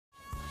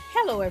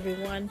Hello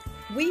everyone,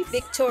 we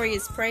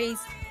Victorious Praise,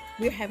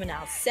 we're having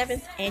our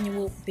 7th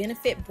annual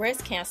Benefit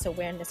Breast Cancer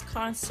Awareness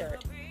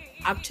Concert,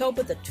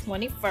 October the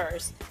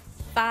 21st,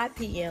 5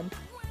 p.m.,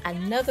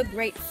 another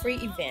great free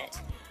event.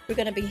 We're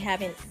going to be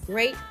having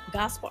great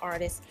gospel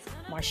artists,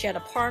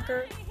 Marshetta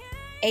Parker,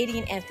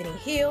 Adrian Anthony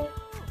Hill,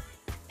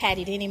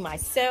 Patty Denny,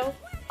 myself.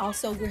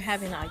 Also, we're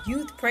having our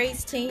youth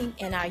praise team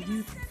and our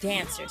youth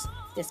dancers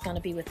that's going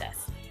to be with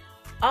us.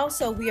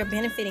 Also, we are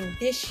benefiting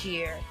this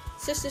year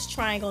Sisters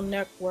Triangle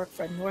Network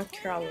for North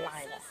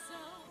Carolina.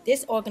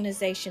 This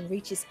organization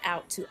reaches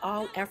out to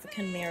all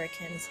African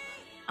Americans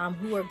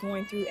who are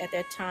going through at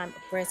their time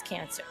of breast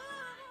cancer.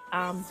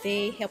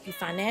 They help you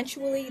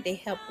financially, they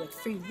help with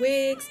free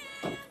wigs,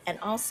 and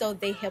also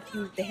they help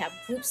you, they have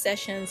group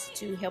sessions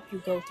to help you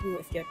go through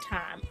with your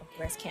time of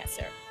breast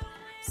cancer.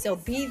 So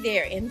be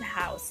there in the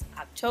house,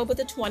 October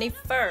the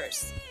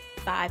 21st,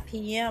 5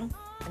 p.m.,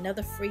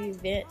 another free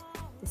event,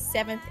 the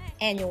 7th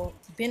annual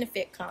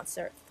benefit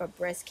concert for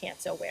breast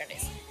cancer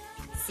awareness.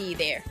 See you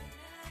there.